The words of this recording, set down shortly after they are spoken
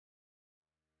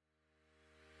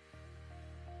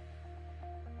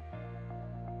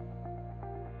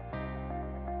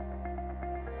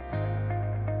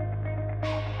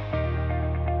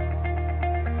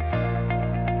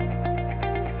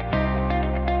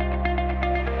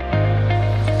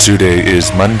Today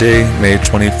is Monday, May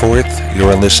 24th. You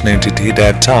are listening to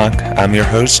T-Dad Talk. I'm your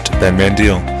host, Ben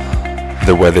Mandil.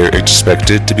 The weather is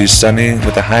expected to be sunny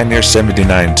with a high near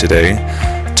 79 today.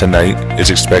 Tonight is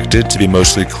expected to be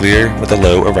mostly clear with a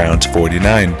low around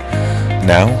 49.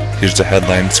 Now, here's the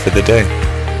headlines for the day.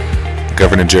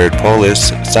 Governor Jared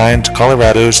Polis signed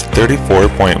Colorado's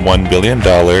 $34.1 billion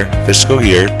fiscal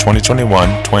year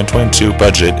 2021-2022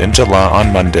 budget into law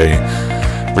on Monday,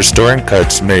 restoring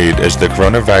cuts made as the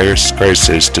coronavirus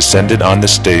crisis descended on the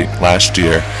state last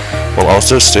year, while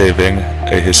also saving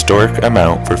a historic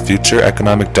amount for future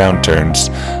economic downturns,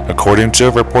 according to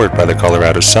a report by the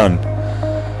Colorado Sun.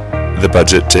 The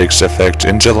budget takes effect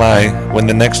in July when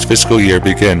the next fiscal year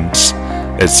begins.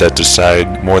 It set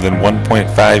aside more than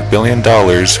 $1.5 billion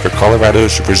for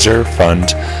Colorado's reserve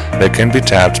fund that can be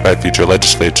tapped by future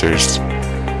legislatures.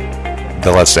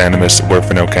 The Los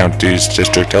Animas-Huerfano County's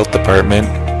District Health Department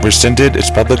rescinded its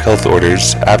public health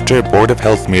orders after a Board of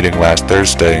Health meeting last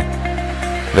Thursday.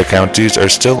 The counties are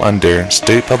still under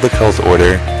State Public Health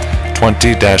Order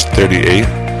 20-38,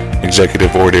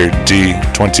 Executive Order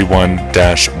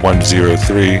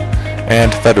D-21-103,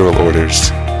 and federal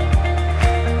orders.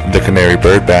 The Canary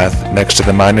Bird Bath next to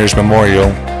the Miners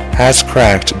Memorial has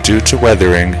cracked due to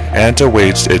weathering and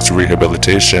awaits its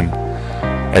rehabilitation.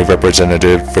 A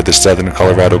representative for the Southern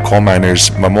Colorado Coal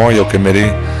Miners Memorial Committee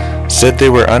said they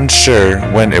were unsure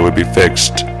when it would be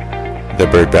fixed. The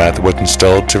bird bath was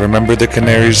installed to remember the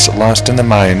canaries lost in the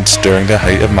mines during the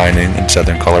height of mining in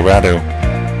southern Colorado.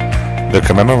 The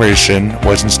commemoration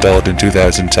was installed in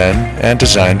 2010 and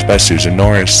designed by Susan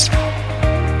Norris.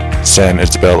 San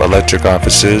Isabel Electric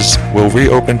offices will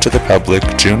reopen to the public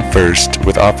June 1st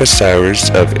with office hours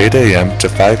of 8 a.m. to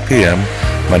 5 p.m.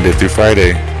 Monday through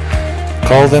Friday.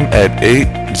 Call them at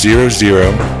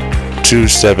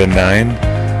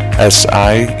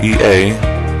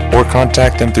 800-279-SIEA or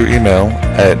contact them through email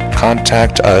at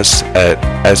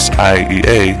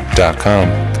contactus@siea.com.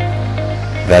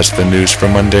 That's the news for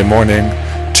Monday morning.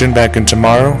 Tune back in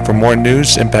tomorrow for more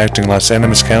news impacting Los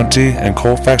Animas County and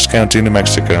Colfax County, New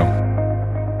Mexico.